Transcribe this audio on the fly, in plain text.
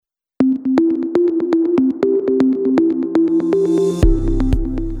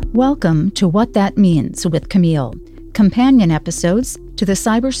Welcome to What That Means with Camille, companion episodes to the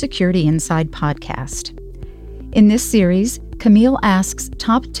Cybersecurity Inside podcast. In this series, Camille asks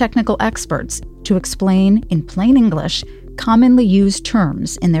top technical experts to explain, in plain English, commonly used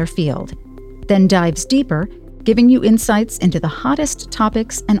terms in their field, then dives deeper, giving you insights into the hottest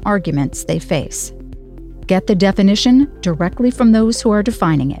topics and arguments they face. Get the definition directly from those who are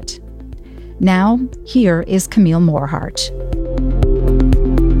defining it. Now, here is Camille Morhardt.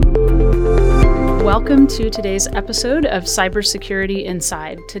 Welcome to today's episode of Cybersecurity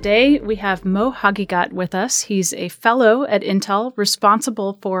Inside. Today, we have Mo Hagigat with us. He's a fellow at Intel,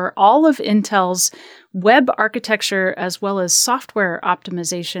 responsible for all of Intel's web architecture as well as software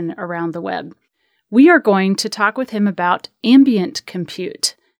optimization around the web. We are going to talk with him about ambient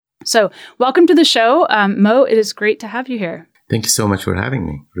compute. So, welcome to the show. Mo, it is great to have you here. Thank you so much for having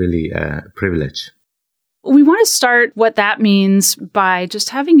me. Really a privilege. We want to start what that means by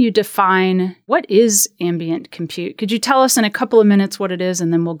just having you define what is ambient compute. Could you tell us in a couple of minutes what it is,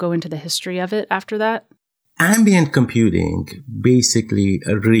 and then we'll go into the history of it after that? Ambient computing basically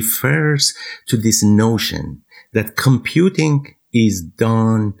refers to this notion that computing is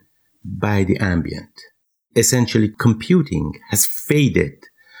done by the ambient. Essentially, computing has faded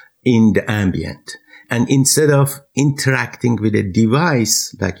in the ambient. And instead of interacting with a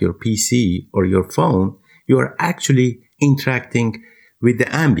device like your PC or your phone, you are actually interacting with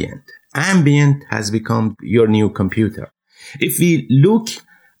the ambient. Ambient has become your new computer. If we look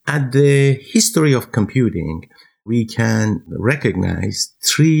at the history of computing, we can recognize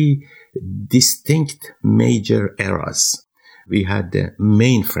three distinct major eras. We had the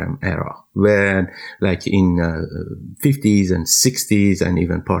mainframe era, where like in 50s and 60s and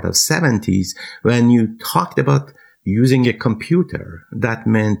even part of 70s, when you talked about using a computer, that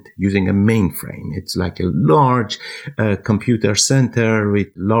meant using a mainframe. It's like a large computer center with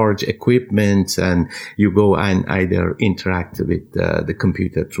large equipment, and you go and either interact with the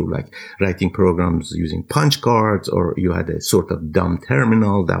computer through like writing programs using punch cards, or you had a sort of dumb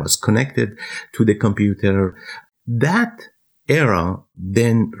terminal that was connected to the computer. That era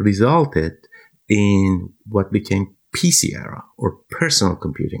then resulted in what became PC era or personal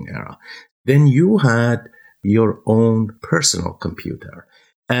computing era. Then you had your own personal computer.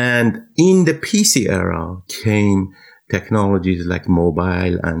 And in the PC era came technologies like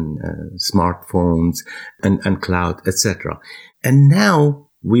mobile and smartphones and cloud, etc. And now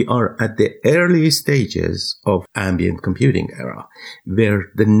we are at the early stages of ambient computing era,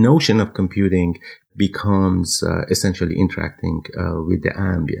 where the notion of computing becomes essentially interacting with the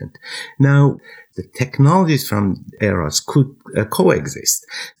ambient. Now, the technologies from eras could coexist.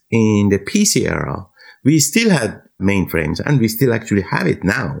 In the PC era, we still had mainframes, and we still actually have it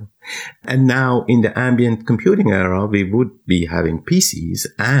now. And now in the ambient computing era, we would be having PCs,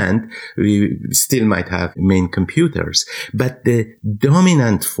 and we still might have main computers. But the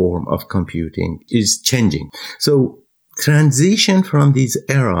dominant form of computing is changing. So transition from these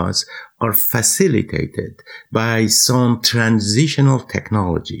eras are facilitated by some transitional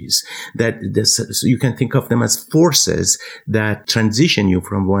technologies that so you can think of them as forces that transition you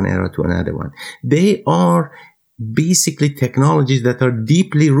from one era to another one. They are basically technologies that are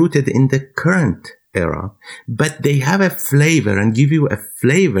deeply rooted in the current era, but they have a flavor and give you a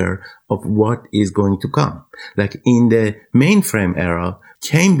flavor of what is going to come. Like in the mainframe era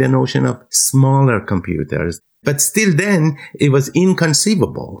came the notion of smaller computers. But still then, it was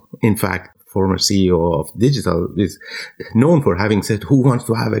inconceivable. In fact, former CEO of Digital is known for having said, who wants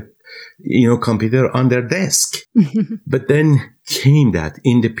to have a, computer on their desk? But then came that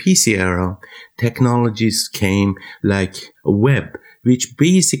in the PC era, technologies came like web, which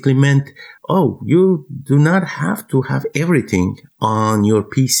basically meant, you do not have to have everything on your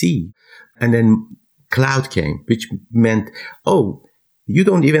PC. And then cloud came, which meant, you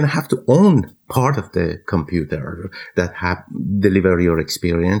don't even have to own part of the computer that deliver your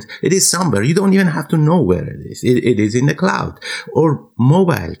experience. It is somewhere. You don't even have to know where it is. It is in the cloud. Or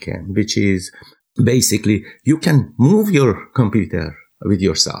mobile cam, which is basically you can move your computer with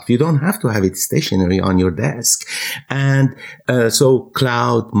yourself. You don't have to have it stationary on your desk. And so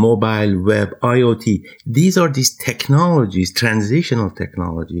cloud, mobile, web, IoT, these are these technologies, transitional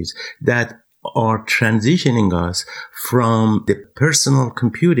technologies that are transitioning us from the personal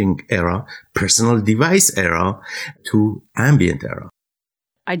computing era, personal device era, to ambient era.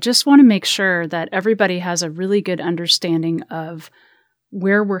 I just want to make sure that everybody has a really good understanding of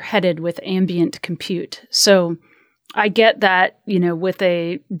where we're headed with ambient compute. So I get that, with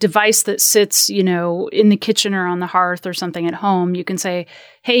a device that sits, in the kitchen or on the hearth or something at home, you can say,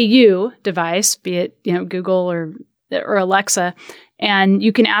 hey, you device, be it, Google or or Alexa, and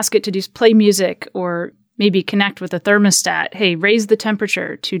you can ask it to just play music or maybe connect with a thermostat. Hey, raise the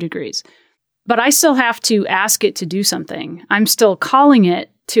temperature 2 degrees. But I still have to ask it to do something. I'm still calling it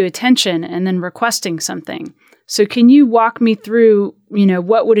to attention and then requesting something. So can you walk me through,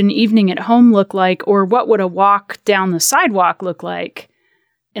 what would an evening at home look like, or what would a walk down the sidewalk look like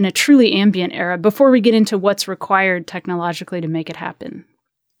in a truly ambient era before we get into what's required technologically to make it happen?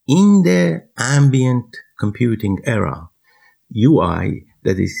 In the ambient computing era, UI,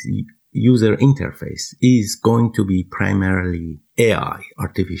 that is user interface, is going to be primarily AI,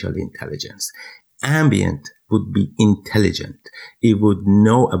 artificial intelligence. Ambient would be intelligent. It would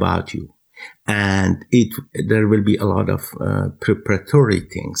know about you. And there will be a lot of preparatory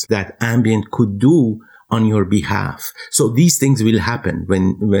things that ambient could do on your behalf. So these things will happen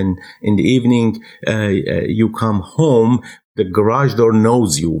when in the evening you come home. The garage door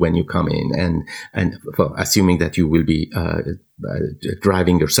knows you when you come in, and well, assuming that you will be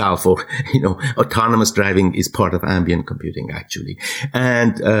driving yourself, or autonomous driving is part of ambient computing actually.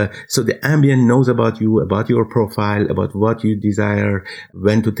 And so the ambient knows about you, about your profile, about what you desire,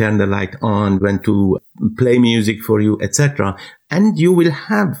 when to turn the light on, when to play music for you, etc. And you will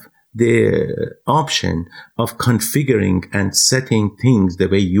have the option of configuring and setting things the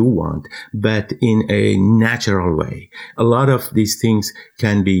way you want, but in a natural way. A lot of these things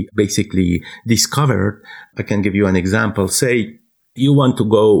can be basically discovered. I can give you an example. Say you want to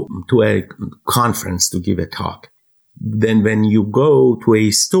go to a conference to give a talk. Then when you go to a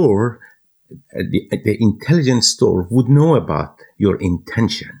store, the intelligent store would know about your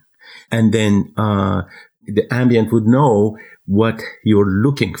intention. And then the ambient would know what you're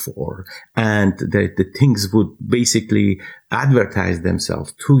looking for, and the things would basically advertise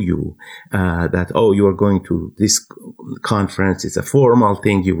themselves to you, that, you are going to this conference, it's a formal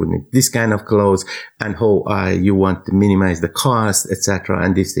thing, you would need this kind of clothes, and you want to minimize the cost, etc.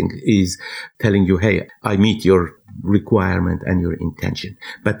 And this thing is telling you, hey, I meet your requirement and your intention.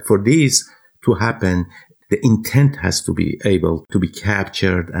 But for this to happen, the intent has to be able to be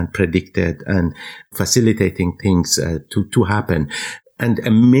captured and predicted, and facilitating things to happen. And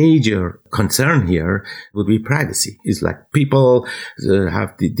a major concern here would be privacy. It's like people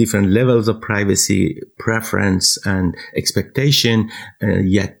have the different levels of privacy, preference, and expectation,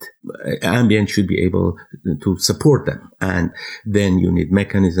 yet ambient should be able to support them. And then you need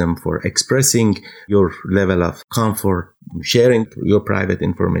mechanism for expressing your level of comfort, sharing your private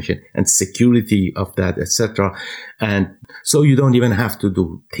information, and security of that, etc. And so you don't even have to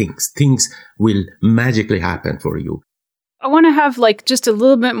do things. Things will magically happen for you. I want to have just a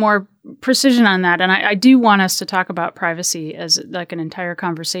little bit more precision on that. And I do want us to talk about privacy as an entire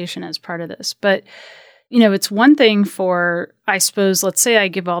conversation as part of this. But, it's one thing for, I suppose, let's say I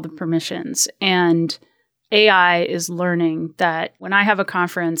give all the permissions and AI is learning that when I have a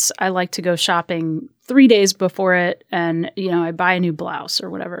conference, I like to go shopping 3 days before it, and, I buy a new blouse or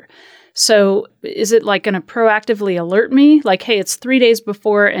whatever. So is it going to proactively alert me? Hey, it's 3 days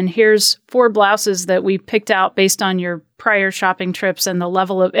before, and here's 4 blouses that we picked out based on your prior shopping trips and the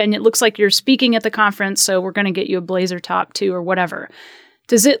level of, and it looks like you're speaking at the conference, so we're going to get you a blazer top too, or whatever.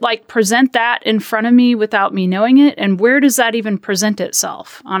 Does it present that in front of me without me knowing it? And where does that even present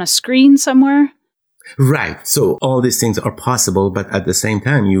itself? On a screen somewhere? Right. So all these things are possible, but at the same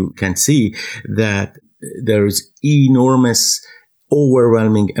time, you can see that there's enormous,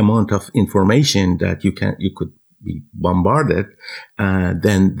 overwhelming amount of information that you could be bombarded.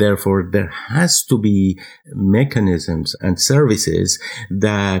 Then therefore there has to be mechanisms and services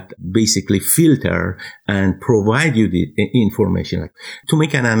that basically filter and provide you the information. To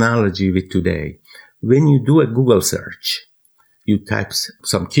make an analogy with today, when you do a Google search, you type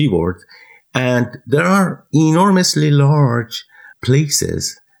some keywords, and there are enormously large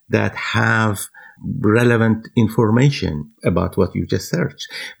places that have relevant information about what you just searched.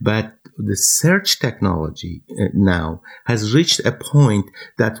 But the search technology now has reached a point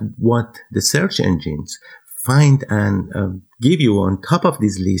that what the search engines find and give you on top of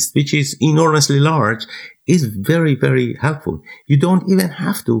this list, which is enormously large, is very, very helpful. You don't even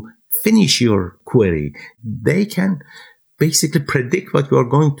have to finish your query. They can basically predict what you are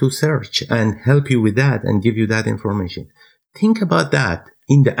going to search and help you with that and give you that information. Think about that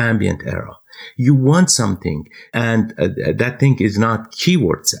in the ambient era. You want something, and that thing is not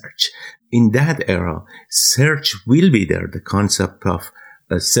keyword search. In that era, search will be there, the concept of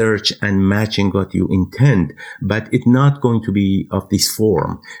search and matching what you intend, but it's not going to be of this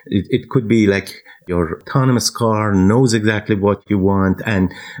form. It could be like your autonomous car knows exactly what you want,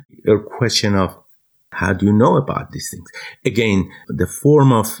 and your question of how do you know about these things? Again, the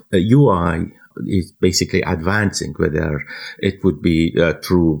form of UI is basically advancing, whether it would be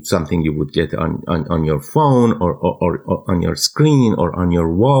through something you would get on your phone or on your screen or on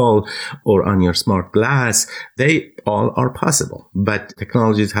your wall or on your smart glass. They all are possible, but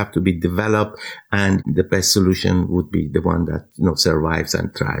technologies have to be developed, and the best solution would be the one that, survives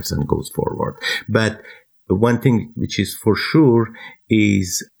and thrives and goes forward. But one thing which is for sure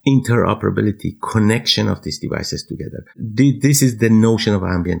is interoperability, connection of these devices together. This is the notion of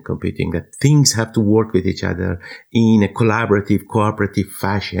ambient computing, that things have to work with each other in a collaborative, cooperative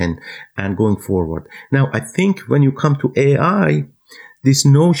fashion and going forward. Now, I think when you come to AI, this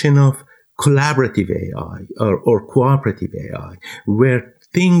notion of collaborative AI or cooperative AI, where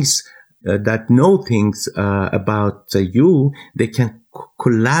things that know things about you, they can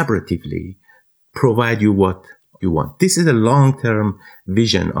collaboratively provide you what you want. This is a long-term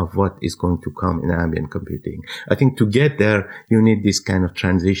vision of what is going to come in ambient computing. I think to get there, you need this kind of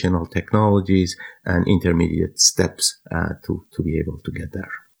transitional technologies and intermediate steps to be able to get there.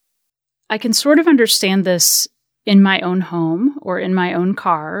 I can sort of understand this in my own home or in my own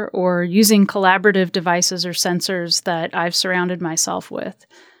car or using collaborative devices or sensors that I've surrounded myself with.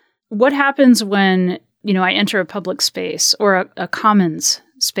 What happens when, I enter a public space or a commons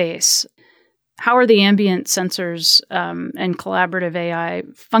space? How are the ambient sensors and collaborative AI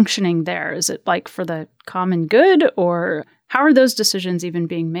functioning there? Is it like for the common good, or how are those decisions even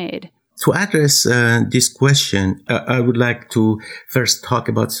being made? To address this question, I would like to first talk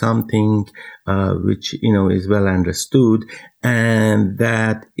about something which, is well understood, and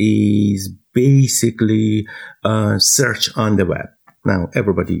that is basically search on the web. Now,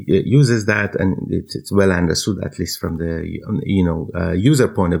 everybody uses that, and it's well understood, at least from the, user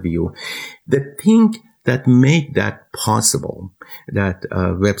point of view. The thing that make that possible, that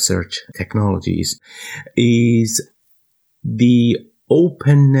web search technologies, is the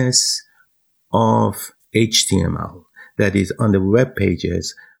openness of HTML. That is, on the web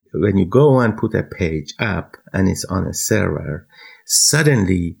pages, when you go and put a page up and it's on a server,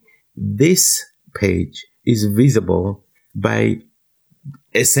 suddenly this page is visible by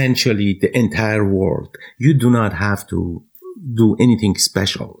essentially the entire world. You do not have to do anything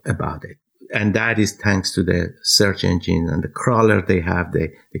special about it. And that is thanks to the search engine and the crawler they have.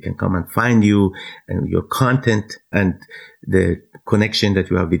 They can come and find you and your content and the connection that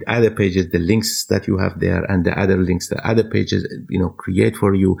you have with other pages, the links that you have there and the other links that other pages, create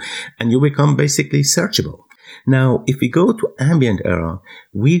for you. And you become basically searchable. Now, if we go to ambient era,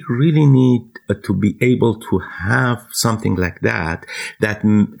 we really need to be able to have something like that. That,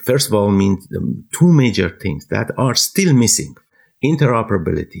 first of all, means two major things that are still missing: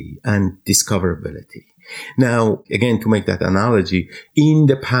 interoperability and discoverability. Now, again, to make that analogy, in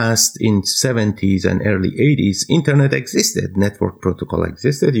the past, in 70s and early 80s, internet existed, network protocol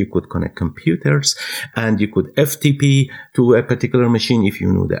existed. You could connect computers and you could FTP to a particular machine if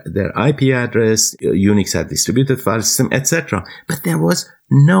you knew their IP address. Unix had distributed file system, etc. But there was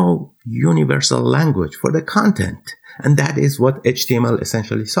no universal language for the content. And that is what HTML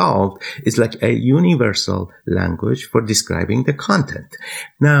essentially solved. It's like a universal language for describing the content.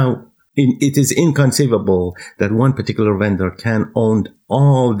 Now, it is inconceivable that one particular vendor can own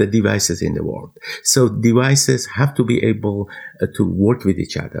all the devices in the world. So devices have to be able to work with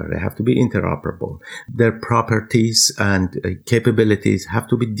each other. They have to be interoperable. Their properties and capabilities have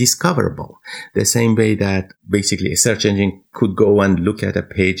to be discoverable. The same way that basically a search engine could go and look at a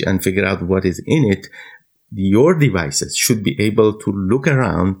page and figure out what is in it. Your devices should be able to look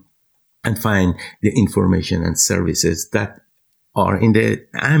around and find the information and services that are in the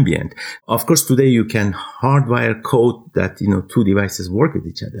ambient. Of course, today you can hardwire code that, two devices work with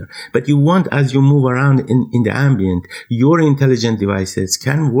each other. But you want, as you move around in the ambient, your intelligent devices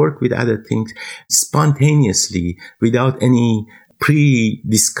can work with other things spontaneously without any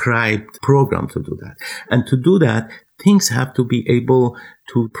pre-described program to do that. And to do that, things have to be able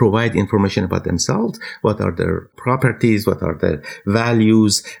to provide information about themselves. What are their properties? What are their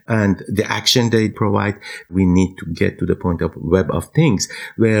values and the action they provide? We need to get to the point of Web of Things,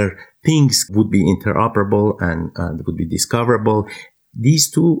 where things would be interoperable and would be discoverable.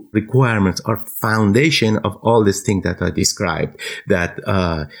 These two requirements are foundation of all these things that I described. That,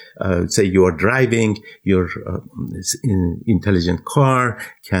 say you're driving, your intelligent car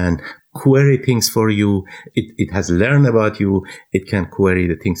can query things for you. It has learned about you. It can query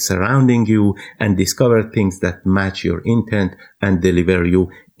the things surrounding you and discover things that match your intent and deliver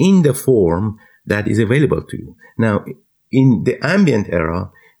you in the form that is available to you. Now, in the ambient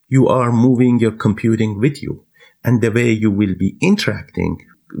era, you are moving your computing with you. And the way you will be interacting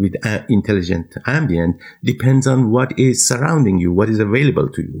with intelligent ambient depends on what is surrounding you, what is available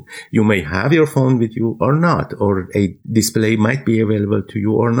to you. You may have your phone with you or not, or a display might be available to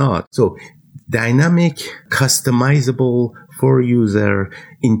you or not. So dynamic, customizable for user,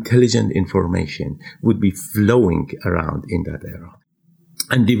 intelligent information would be flowing around in that era.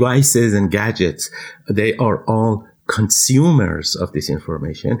 And devices and gadgets, they are all consumers of this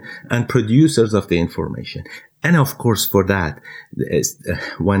information and producers of the information. And of course, for that,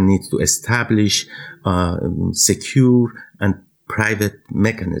 one needs to establish secure and private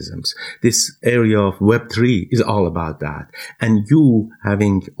mechanisms. This area of Web3 is all about that. And you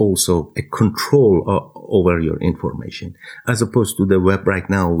having also a control over your information, as opposed to the web right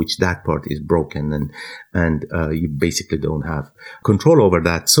now, which that part is broken and you basically don't have control over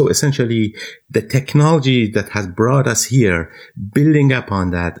that. So essentially, the technology that has brought us here, building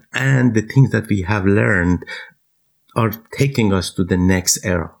upon that, and the things that we have learned are taking us to the next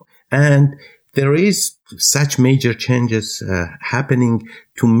era. And there is such major changes happening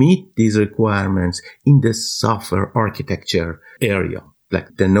to meet these requirements in the software architecture area,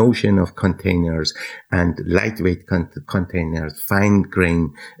 like the notion of containers and lightweight containers, fine-grained,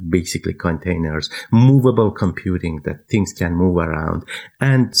 basically containers, movable computing that things can move around.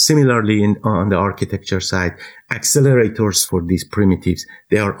 And similarly, on the architecture side, accelerators for these primitives,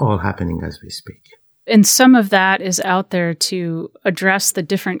 they are all happening as we speak. And some of that is out there to address the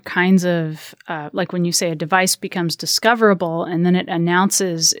different kinds of, like when you say a device becomes discoverable and then it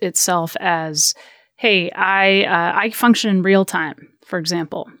announces itself as, hey, I function in real time, for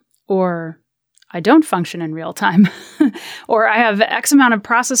example, or I don't function in real time, or I have X amount of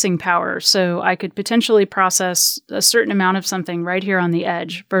processing power, so I could potentially process a certain amount of something right here on the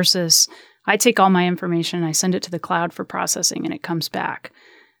edge versus I take all my information, I send it to the cloud for processing, and it comes back.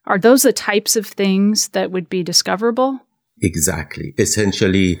 Are those the types of things that would be discoverable? Exactly.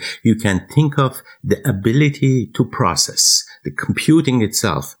 Essentially, you can think of the ability to process, the computing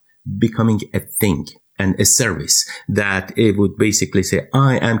itself becoming a thing and a service that it would basically say,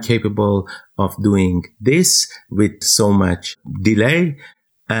 I am capable of doing this with so much delay.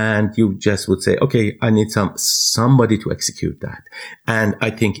 And you just would say, okay, I need somebody to execute that. And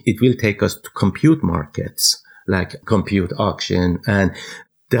I think it will take us to compute markets like compute auction, and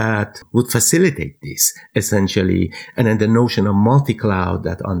that would facilitate this essentially. And then the notion of multi-cloud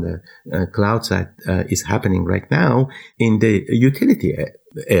that on the cloud side is happening right now in the utility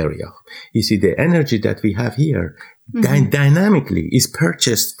area. You see, the energy that we have here dynamically is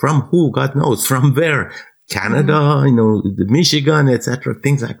purchased from who, God knows, from where. Canada, Michigan, etc.,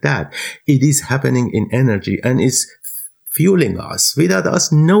 things like that. It is happening in energy and is fueling us without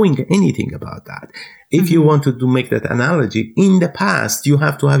us knowing anything about that. If you want to make that analogy, in the past, you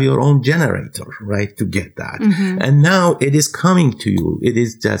have to have your own generator, right, to get that. And now it is coming to you. It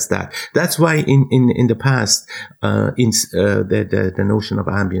is just that. That's why in the past, the notion of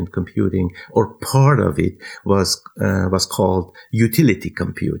ambient computing, or part of it was called utility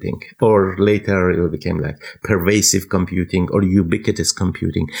computing, or later it became like pervasive computing or ubiquitous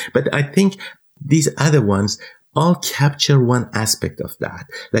computing. But I think these other ones all capture one aspect of that.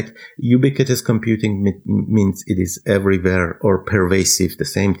 Like ubiquitous computing means it is everywhere, or pervasive, the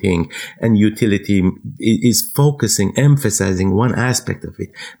same thing. And utility is emphasizing one aspect of it.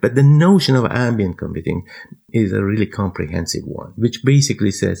 But the notion of ambient computing is a really comprehensive one, which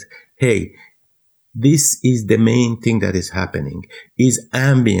basically says, hey, this is the main thing that is happening, is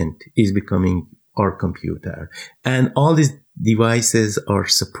ambient is becoming our computer. And all these devices are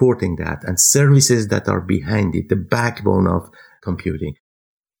supporting that, and services that are behind it, the backbone of computing.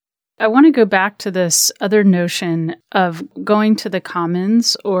 I want to go back to this other notion of going to the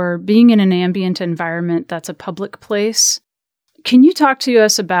commons or being in an ambient environment that's a public place. Can you talk to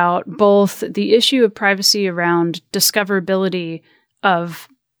us about both the issue of privacy around discoverability of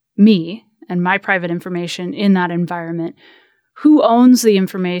me and my private information in that environment? Who owns the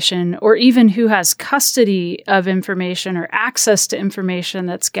information, or even who has custody of information or access to information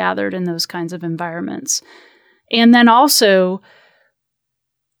that's gathered in those kinds of environments? And then also,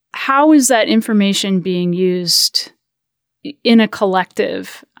 how is that information being used in a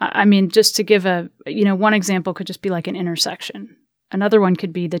collective? I mean, just to give one example could just be like an intersection. Another one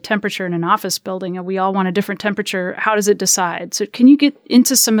could be the temperature in an office building, and we all want a different temperature. How does it decide? So can you get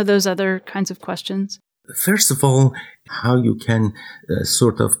into some of those other kinds of questions? first of all, how you can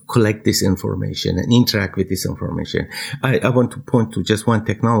sort of collect this information and interact with this information. I want to point to just one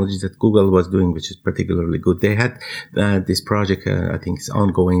technology that Google was doing, which is particularly good. They had this project, I think it's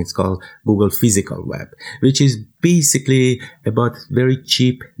ongoing. It's called Google Physical Web, which is basically about very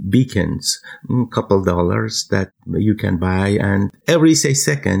cheap beacons, a couple dollars that you can buy. And every, say,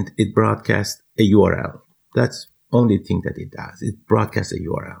 second, it broadcasts a URL. That's only thing that it does. It broadcasts a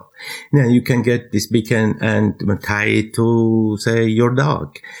URL. Now you can get this beacon and tie it to, say, your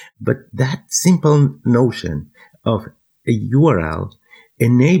dog. But that simple notion of a URL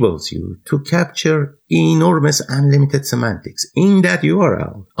enables you to capture enormous unlimited semantics in that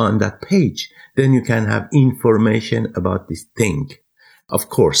URL on that page. Then you can have information about this thing. Of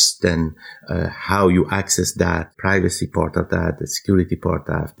course, then how you access that, privacy part of that, the security part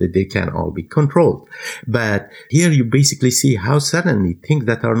of that, they can all be controlled. But here you basically see how suddenly things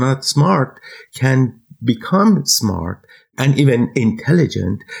that are not smart can become smart and even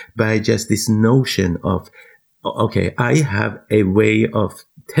intelligent by just this notion of, okay, I have a way of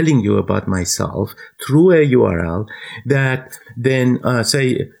telling you about myself through a URL that then,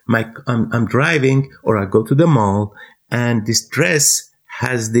 say, I'm driving or I go to the mall and this dress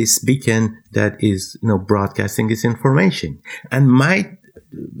has this beacon that is, broadcasting this information. And my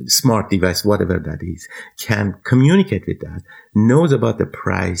smart device, whatever that is, can communicate with that, knows about the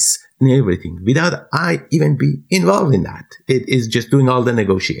price and everything without I even be involved in that. It is just doing all the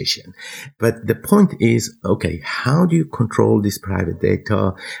negotiation. But the point is, okay, how do you control this private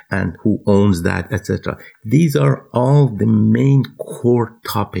data and who owns that, etc.? These are all the main core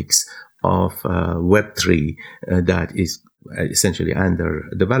topics of Web3 that is essentially under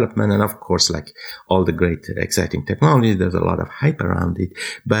development. And of course, like all the great exciting technology, there's a lot of hype around it.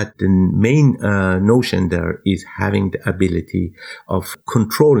 But the main notion there is having the ability of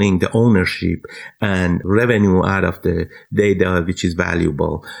controlling the ownership and revenue out of the data, which is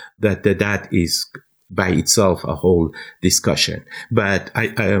valuable. That is by itself a whole discussion. But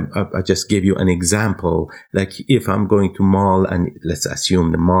I just gave you an example. Like if I'm going to mall, and let's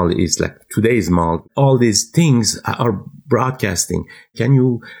assume the mall is like today's mall, all these things are broadcasting. Can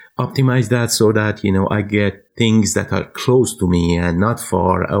you optimize that so that, I get things that are close to me and not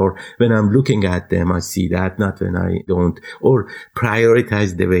far, or when I'm looking at them, I see that, not when I don't, or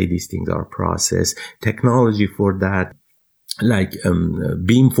prioritize the way these things are processed, technology for that. Like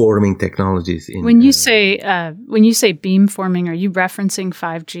beamforming technologies. When you say beamforming, are you referencing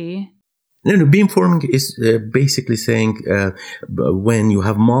 5G? No. Beamforming is basically saying when you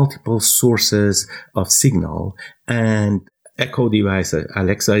have multiple sources of signal and Echo device,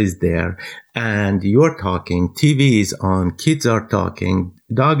 Alexa is there, and you're talking, TV is on, kids are talking,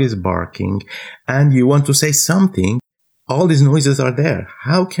 dog is barking, and you want to say something. All these noises are there.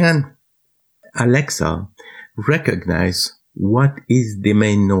 How can Alexa recognize what is the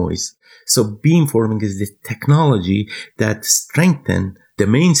main noise? So beamforming is the technology that strengthens the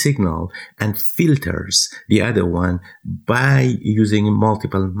main signal and filters the other one by using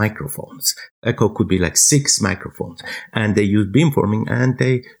multiple microphones. Echo could be like 6 microphones, and they use beamforming, and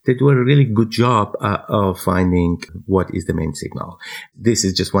they do a really good job of finding what is the main signal. This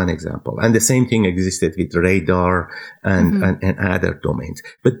is just one example. And the same thing existed with radar and other domains.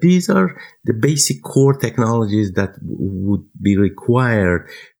 But these are the basic core technologies that would be required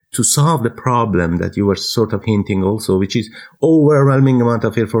to solve the problem that you were sort of hinting also, which is overwhelming amount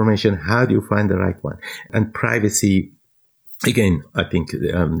of information. How do you find the right one? And privacy, again, I think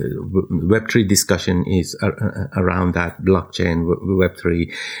Web3 discussion is around that, blockchain,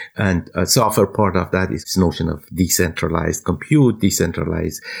 Web3, and a software part of that is this notion of decentralized compute,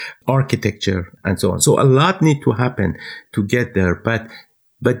 decentralized architecture, and so on. So a lot need to happen to get there, but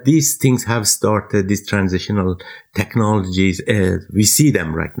these things have started, these transitional technologies, we see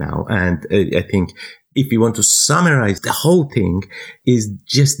them right now. And I think if you want to summarize the whole thing, is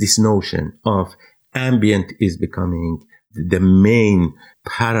just this notion of ambient is becoming the main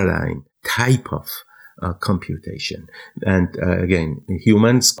paradigm type of computation. And again,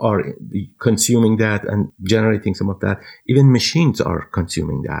 humans are consuming that and generating some of that. Even machines are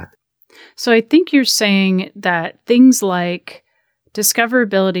consuming that. So I think you're saying that things like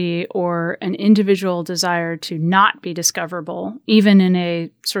discoverability or an individual desire to not be discoverable, even in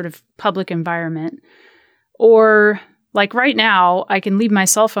a sort of public environment, or like right now, I can leave my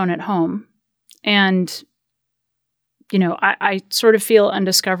cell phone at home and, I sort of feel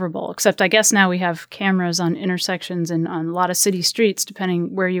undiscoverable, except I guess now we have cameras on intersections and on a lot of city streets,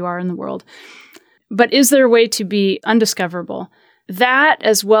 depending where you are in the world. But is there a way to be undiscoverable? That,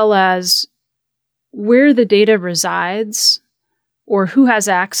 as well as where the data resides, or who has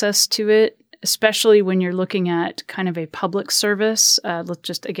access to it, especially when you're looking at kind of a public service,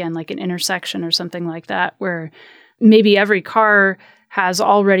 just again, like an intersection or something like that, where maybe every car has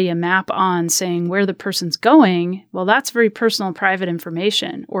already a map on saying where the person's going. Well, that's very personal, private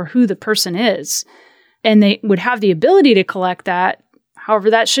information, or who the person is. And they would have the ability to collect that. However,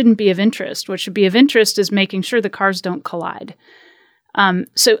 that shouldn't be of interest. What should be of interest is making sure the cars don't collide.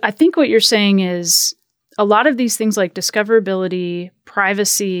 So I think what you're saying is a lot of these things like discoverability,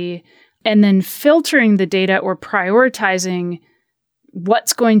 privacy, and then filtering the data or prioritizing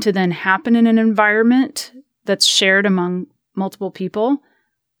what's going to then happen in an environment that's shared among multiple people,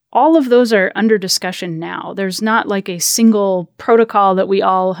 all of those are under discussion now. There's not like a single protocol that we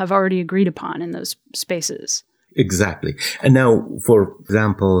all have already agreed upon in those spaces. Exactly. And now, for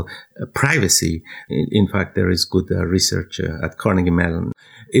example, privacy. In fact, there is good research at Carnegie Mellon.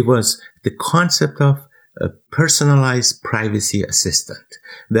 It was the concept of a personalized privacy assistant.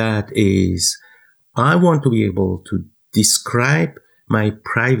 That is, I want to be able to describe my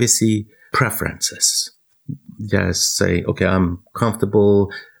privacy preferences. Just say, okay, I'm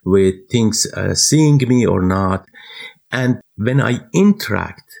comfortable with things seeing me or not. And when I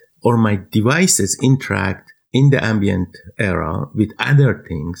interact or my devices interact in the ambient era with other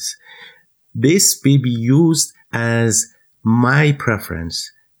things, this will be used as my preference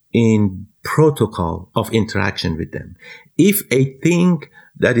in protocol of interaction with them. If a thing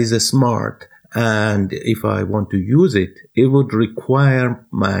that is smart and if I want to use it, it would require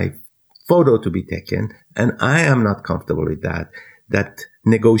my photo to be taken, and I am not comfortable with that, that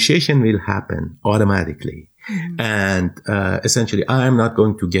negotiation will happen automatically. Mm-hmm. And essentially, I am not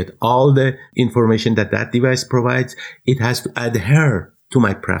going to get all the information that that device provides. It has to adhere to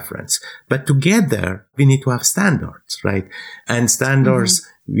my preference. But to get there, we need to have standards, right? And standards,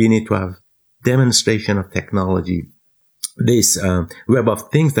 we need to have demonstration of technology. This Web of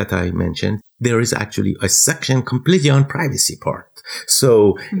Things that I mentioned, there is actually a section completely on privacy part.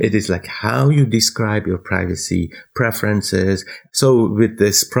 So it is like how you describe your privacy preferences. So with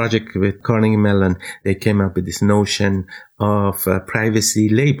this project with Carnegie Mellon, they came up with this notion of privacy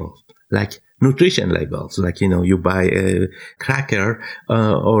label, like nutrition labels. Like, you buy a cracker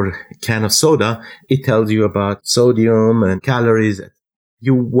or can of soda, it tells you about sodium and calories.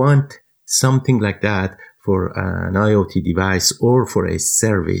 You want something like that for an IoT device or for a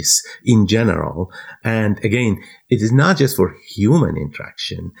service in general. And again, it is not just for human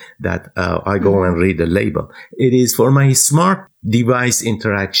interaction that I go and read the label. It is for my smart device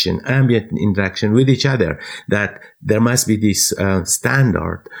interaction, ambient interaction with each other, that there must be this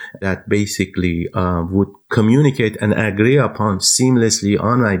standard that basically would communicate and agree upon seamlessly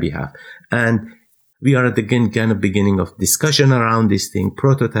on my behalf. And we are at the kind of beginning of discussion around this thing,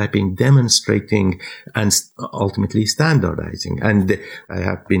 prototyping, demonstrating, and ultimately standardizing. And I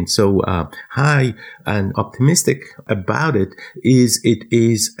have been so high and optimistic about it. It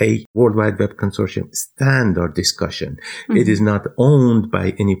is a World Wide Web Consortium standard discussion. Mm-hmm. It is not owned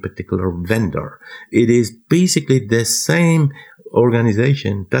by any particular vendor. It is basically the same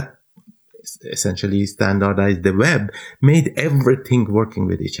organization that essentially standardized the web, made everything working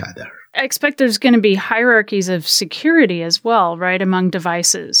with each other. I expect there's going to be hierarchies of security as well, right, among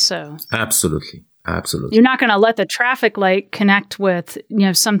devices. So Absolutely. You're not going to let the traffic light connect with,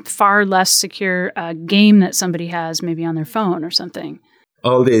 some far less secure game that somebody has maybe on their phone or something.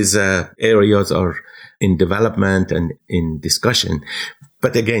 All these areas are in development and in discussion.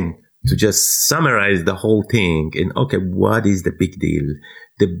 But again, to just summarize the whole thing in, okay, what is the big deal?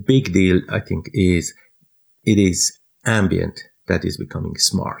 The big deal, I think, is it is ambient that is becoming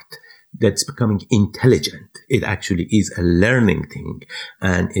smart. That's becoming intelligent. It actually is a learning thing,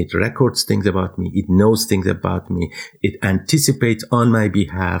 and it records things about me. It knows things about me. It anticipates on my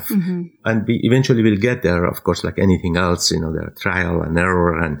behalf, and we eventually will get there. Of course, like anything else, there are trial and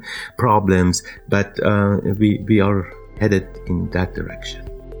error and problems, but we are headed in that direction.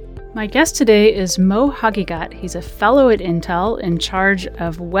 My guest today is Mo Hagigat. He's a fellow at Intel in charge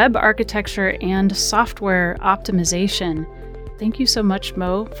of web architecture and software optimization. Thank you so much,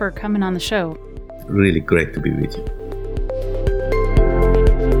 Mo, for coming on the show. Really great to be with you.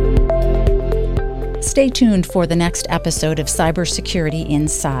 Stay tuned for the next episode of Cybersecurity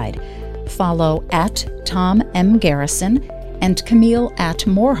Inside. Follow @Tom M. Garrison and Camille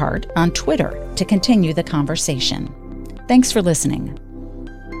 @Morehart on Twitter to continue the conversation. Thanks for listening.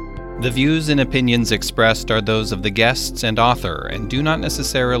 The views and opinions expressed are those of the guests and author and do not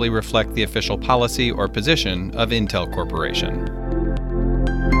necessarily reflect the official policy or position of Intel Corporation.